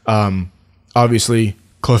 Obviously,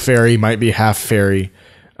 Clefairy might be half fairy.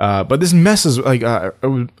 But this messes,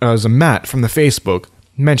 as a Matt from the Facebook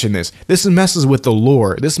mentioned this. This messes with the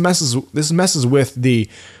lore. This messes with the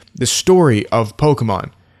story of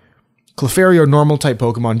Pokemon. Clefairy are normal type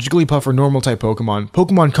Pokemon. Jigglypuff are normal type Pokemon.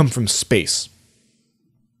 Pokemon come from space.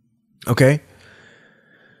 Okay?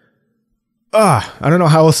 I don't know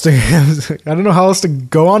how else to I don't know how else to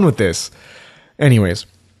go on with this. Anyways,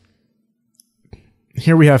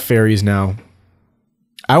 here we have fairies now.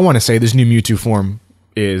 I want to say this new Mewtwo form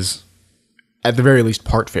is at the very least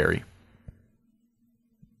part fairy.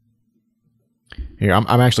 Here,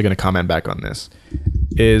 I'm actually going to comment back on this.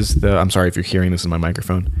 I'm sorry if you're hearing this in my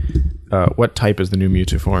microphone. What type is the new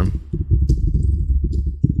Mewtwo form?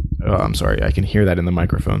 Oh, I'm sorry, I can hear that in the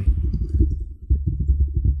microphone.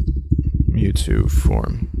 Mewtwo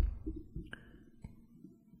form.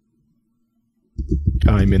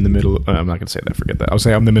 I'm in the middle. I'm not going to say that. Forget that. I'll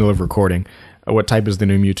say I'm in the middle of recording. What type is the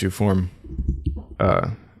new Mewtwo form?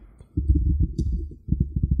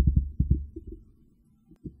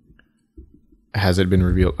 Has it been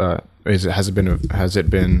revealed? Has it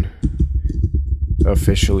been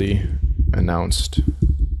officially announced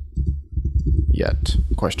yet?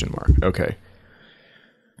 Question mark. Okay.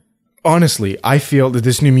 Honestly, I feel that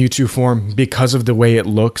this new Mewtwo form, because of the way it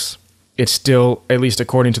looks, it's still, at least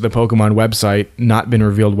according to the Pokemon website, not been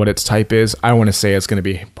revealed what its type is. I want to say it's going to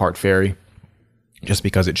be part fairy, just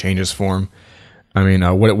because it changes form. I mean,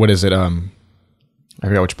 what is it? I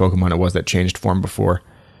forgot which Pokemon it was that changed form before.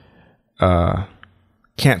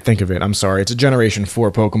 Can't think of it. I'm sorry. It's a Generation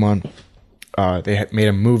 4 Pokemon. They had made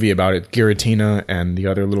a movie about it, Giratina and the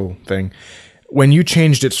other little thing. When you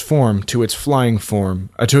changed its form to its flying form,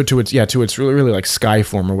 to its really like sky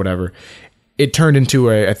form or whatever, it turned into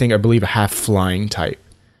I believe a half flying type.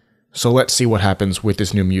 So let's see what happens with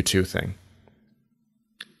this new Mewtwo thing.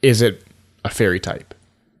 Is it a fairy type?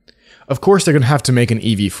 Of course, they're going to have to make an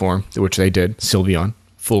EV form, which they did, Sylveon,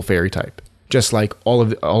 full fairy type. Just like all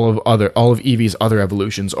of Eevee's other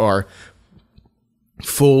evolutions are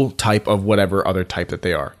full type of whatever other type that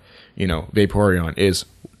they are. You know, Vaporeon is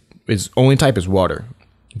only type is water.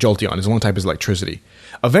 Jolteon, his only type is electricity.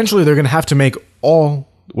 Eventually, they're going to have to make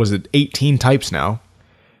 18 types now.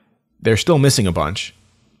 They're still missing a bunch.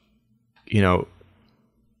 You know,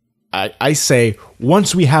 I say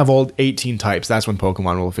once we have all 18 types, that's when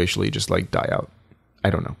Pokemon will officially just like die out. I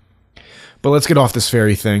don't know. But let's get off this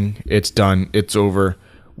fairy thing. It's done. It's over.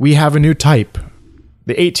 We have a new type.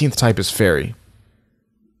 The 18th type is fairy.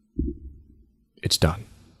 It's done.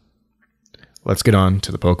 Let's get on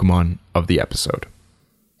to the Pokemon of the episode.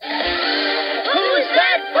 Who's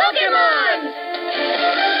that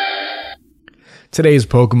Pokemon? Today's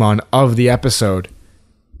Pokemon of the episode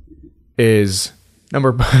is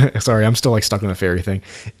sorry, I'm still like stuck on the fairy thing.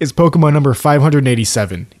 Is Pokemon number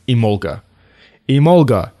 587, Emolga.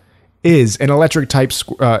 Emolga is an electric type.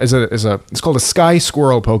 It's called a Sky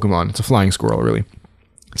Squirrel Pokemon. It's a flying squirrel, really.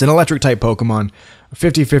 It's an electric type Pokemon.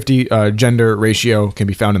 50-50 gender ratio can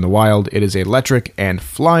be found in the wild. It is electric and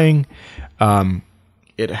flying.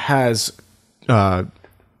 It has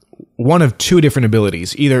one of two different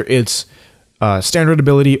abilities. Either its standard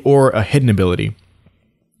ability or a hidden ability.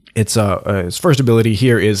 Its first ability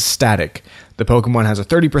here is static. The Pokemon has a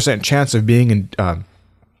 30% chance of being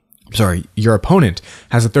your opponent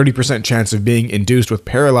has a 30% chance of being induced with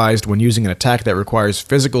paralyzed when using an attack that requires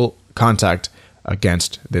physical contact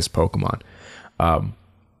against this Pokemon.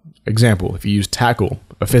 Example, if you use Tackle,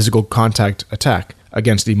 a physical contact attack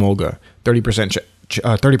against Emolga,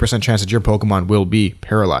 30% chance that your Pokemon will be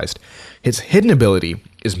paralyzed. Its hidden ability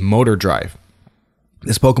is Motor Drive.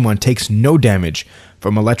 This Pokemon takes no damage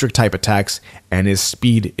from electric type attacks, and his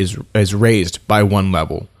speed is raised by 1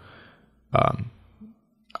 level.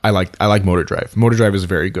 I like Motor Drive. Motor Drive is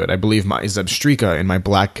very good. I believe my Zebstrika in my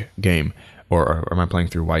black game, or am I playing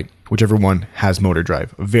through white? Whichever one has Motor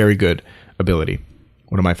Drive. Very good ability.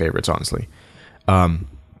 One of my favorites, honestly.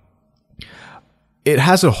 It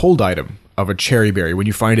has a hold item of a Cherry Berry when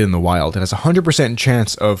you find it in the wild. It has a 100%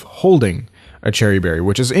 chance of holding a Cherry Berry,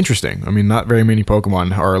 which is interesting. I mean, not very many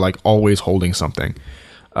Pokemon are like always holding something.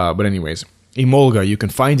 But anyways, Emolga, you can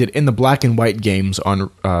find it in the black and white games on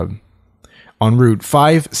Route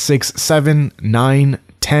 5, 6, 7, 9,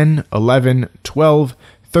 10, 11, 12,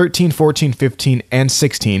 13, 14, 15, and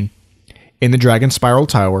 16 in the Dragon Spiral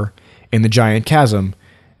Tower, in the Giant Chasm,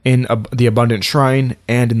 in the Abundant Shrine,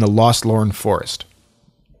 and in the Lost Lorn Forest.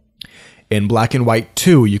 In Black and White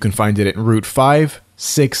 2, you can find it at Route 5,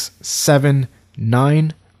 6, 7,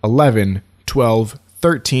 9, 11, 12,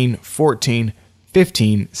 13, 14,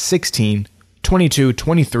 15, 16, 22,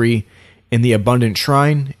 23, in the Abundant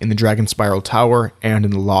Shrine, in the Dragon Spiral Tower, and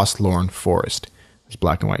in the Lost Lorn Forest. It's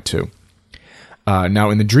Black and White 2. Now,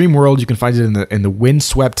 in the Dream World, you can find it in the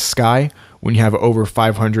Windswept Sky, when you have over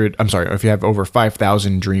 500, if you have over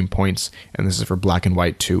 5,000 Dream Points, and this is for Black and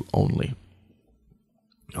White 2 only.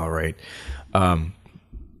 All right.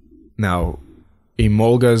 Now,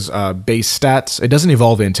 Emolga's base stats. It doesn't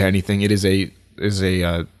evolve into anything. It is a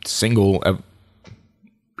single.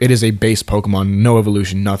 It is a base Pokemon, no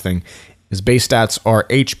evolution, nothing. His base stats are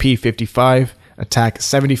HP 55, Attack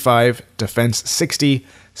 75, Defense 60,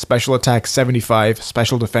 Special Attack 75,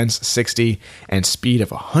 Special Defense 60, and Speed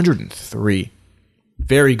of 103.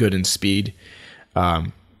 Very good in speed.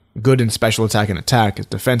 Good in Special Attack and Attack. His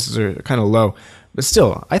defenses are kind of low, but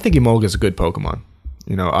still, I think Emolga is a good Pokemon.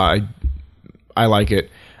 You know, I like it.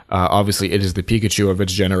 Obviously, it is the Pikachu of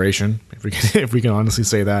its generation. If we can honestly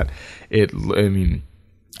say that,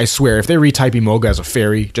 I swear, if they retype Emolga as a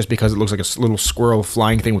fairy just because it looks like a little squirrel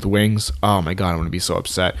flying thing with wings, oh my god, I'm going to be so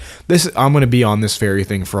upset. I'm going to be on this fairy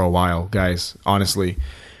thing for a while, guys, honestly.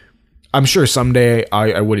 I'm sure someday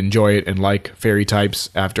I would enjoy it and like fairy types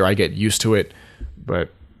after I get used to it, but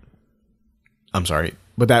I'm sorry.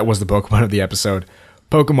 But that was the Pokemon of the episode.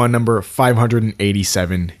 Pokemon number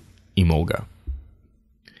 587, Emolga.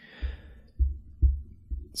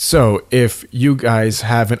 So, if you guys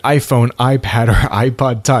have an iPhone, iPad, or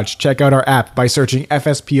iPod Touch, check out our app by searching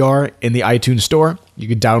FSPR in the iTunes Store. You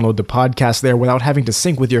can download the podcast there without having to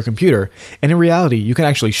sync with your computer. And in reality, you can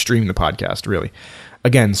actually stream the podcast, really.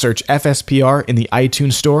 Again, search FSPR in the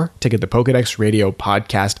iTunes Store to get the Pokedex Radio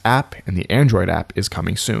podcast app, and the Android app is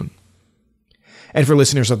coming soon. And for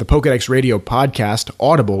listeners of the Pokedex Radio podcast,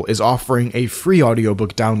 Audible is offering a free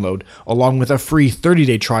audiobook download along with a free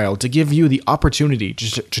 30-day trial to give you the opportunity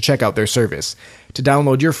to check out their service. To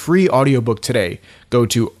download your free audiobook today, go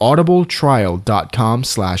to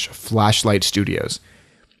audibletrial.com/flashlightstudios.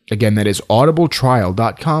 Again, that is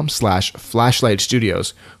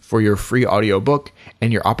audibletrial.com/flashlightstudios for your free audiobook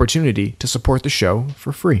and your opportunity to support the show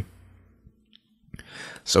for free.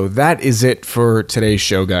 So that is it for today's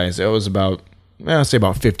show, guys. It was about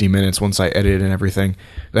 50 minutes once I edited and everything.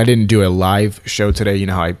 I didn't do a live show today. You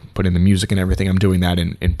know how I put in the music and everything? I'm doing that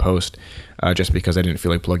in post just because I didn't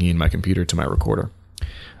feel like plugging in my computer to my recorder.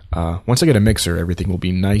 Once I get a mixer, everything will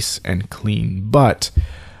be nice and clean. But,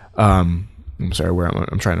 I'm sorry, where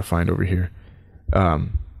I'm trying to find over here.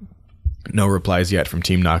 No replies yet from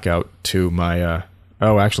Team Knockout to my...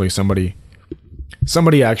 actually, somebody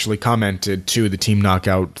actually commented to the Team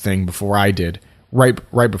Knockout thing before I did.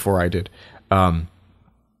 Right before I did.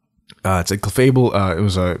 It's a Clefable. It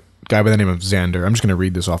was a guy by the name of Xander. I'm just going to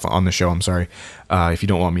read this off on the show. I'm sorry if you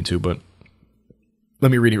don't want me to, but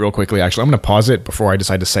let me read it real quickly. Actually, I'm going to pause it before I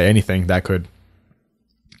decide to say anything that could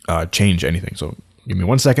change anything. So give me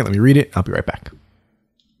 1 second. Let me read it. I'll be right back.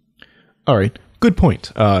 All right. Good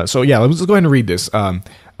point. So yeah, let's go ahead and read this.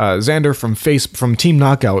 Xander from Team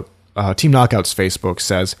Knockout, Team Knockout's Facebook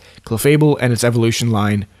says, Clefable and its evolution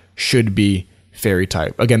line should be fairy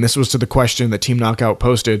type. Again, this was to the question that Team Knockout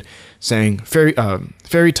posted saying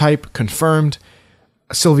fairy type confirmed.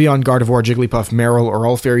 Sylveon, Gardevoir, Jigglypuff, Marill are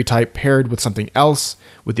all fairy type paired with something else,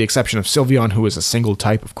 with the exception of Sylveon, who is a single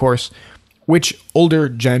type, of course. Which older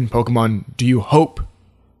gen Pokemon do you hope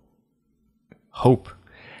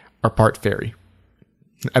are part fairy?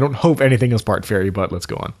 I don't hope anything is part fairy, but let's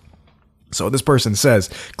go on. So this person says,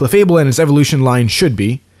 Clefable and its evolution line should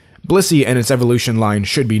be. Blissey and its evolution line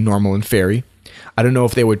should be normal and fairy. I don't know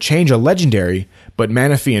if they would change a legendary, but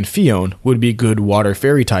Manaphy and Phione would be good water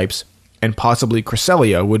fairy types, and possibly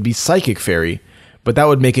Cresselia would be psychic fairy, but that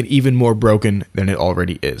would make it even more broken than it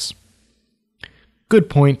already is. Good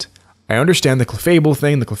point. I understand the Clefable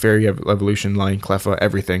thing, the Clefairy evolution line, Cleffa,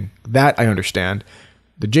 everything. That I understand.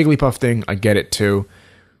 The Jigglypuff thing, I get it too.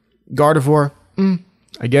 Gardevoir,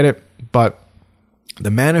 I get it, but the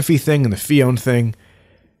Manaphy thing and the Phione thing,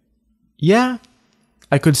 yeah,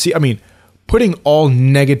 I could see, putting all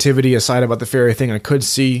negativity aside about the fairy thing, I could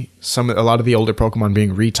see a lot of the older Pokemon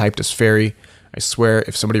being retyped as fairy. I swear,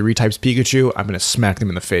 if somebody retypes Pikachu, I'm going to smack them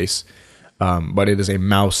in the face. But it is a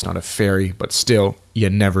mouse, not a fairy. But still, you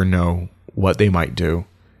never know what they might do.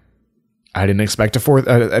 I didn't expect an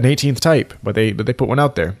 18th type, but they put one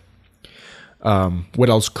out there. What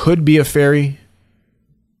else could be a fairy?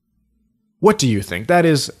 What do you think? That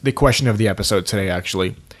is the question of the episode today,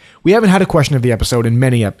 actually. We haven't had a question of the episode in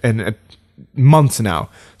many months now,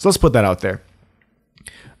 so let's put that out there.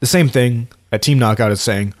 The same thing that Team Knockout is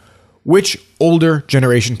saying, which older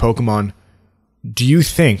generation Pokemon do you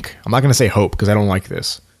think, I'm not going to say hope because I don't like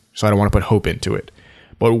this, so I don't want to put hope into it,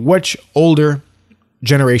 but which older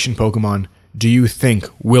generation Pokemon do you think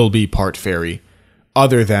will be part fairy,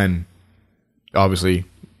 other than, obviously,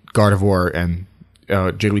 Gardevoir and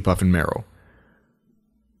Jigglypuff and Marill?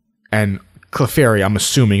 And Clefairy, I'm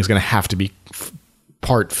assuming, is going to have to be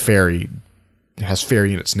part fairy. It has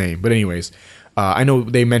fairy in its name. But anyways, I know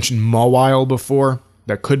they mentioned Mawile before.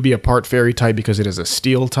 That could be a part fairy type because it is a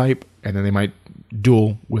steel type. And then they might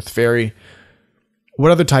duel with Fairy.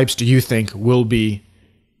 What other types do you think will be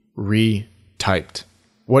retyped?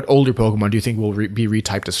 What older Pokemon do you think will be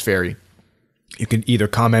retyped as Fairy? You can either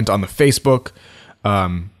comment on the Facebook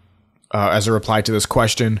as a reply to this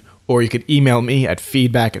question, or you could email me at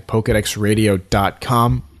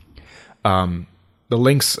feedback@pokedexradio.com. The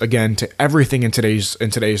links again to everything in today's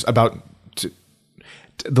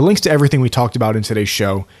the links to everything we talked about in today's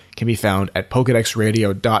show can be found at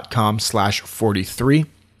pokedexradio.com/43.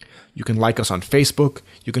 You can like us on Facebook.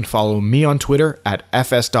 You can follow me on Twitter at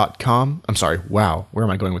fs.com. I'm sorry. Wow. Where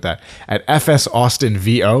am I going with that? At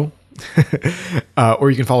FSAustinVO. Or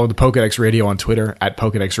you can follow the Pokedex Radio on Twitter at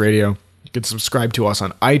Pokedex Radio. You can subscribe to us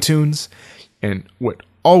on iTunes, and would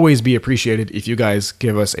always be appreciated if you guys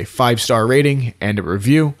give us a 5-star rating and a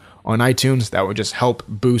review on iTunes. That would just help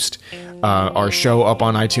boost our show up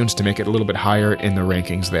on iTunes to make it a little bit higher in the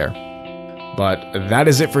rankings there. But that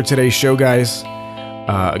is it for today's show, guys.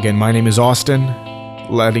 Again, my name is Austin,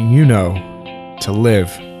 letting you know to live,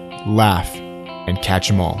 laugh, and catch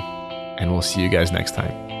them all. And we'll see you guys next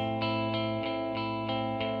time.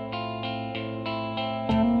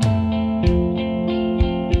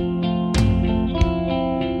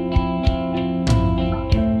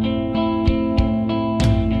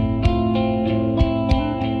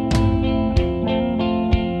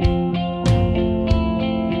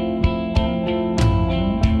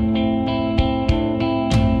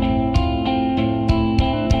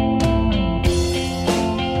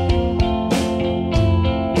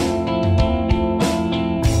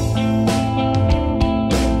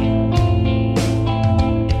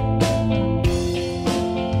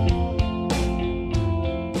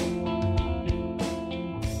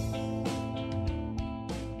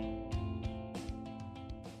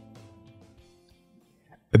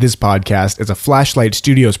 This podcast is a Flashlight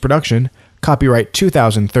Studios production, copyright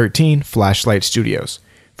 2013 Flashlight Studios.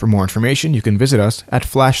 For more information, you can visit us at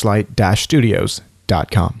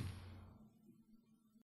flashlight-studios.com.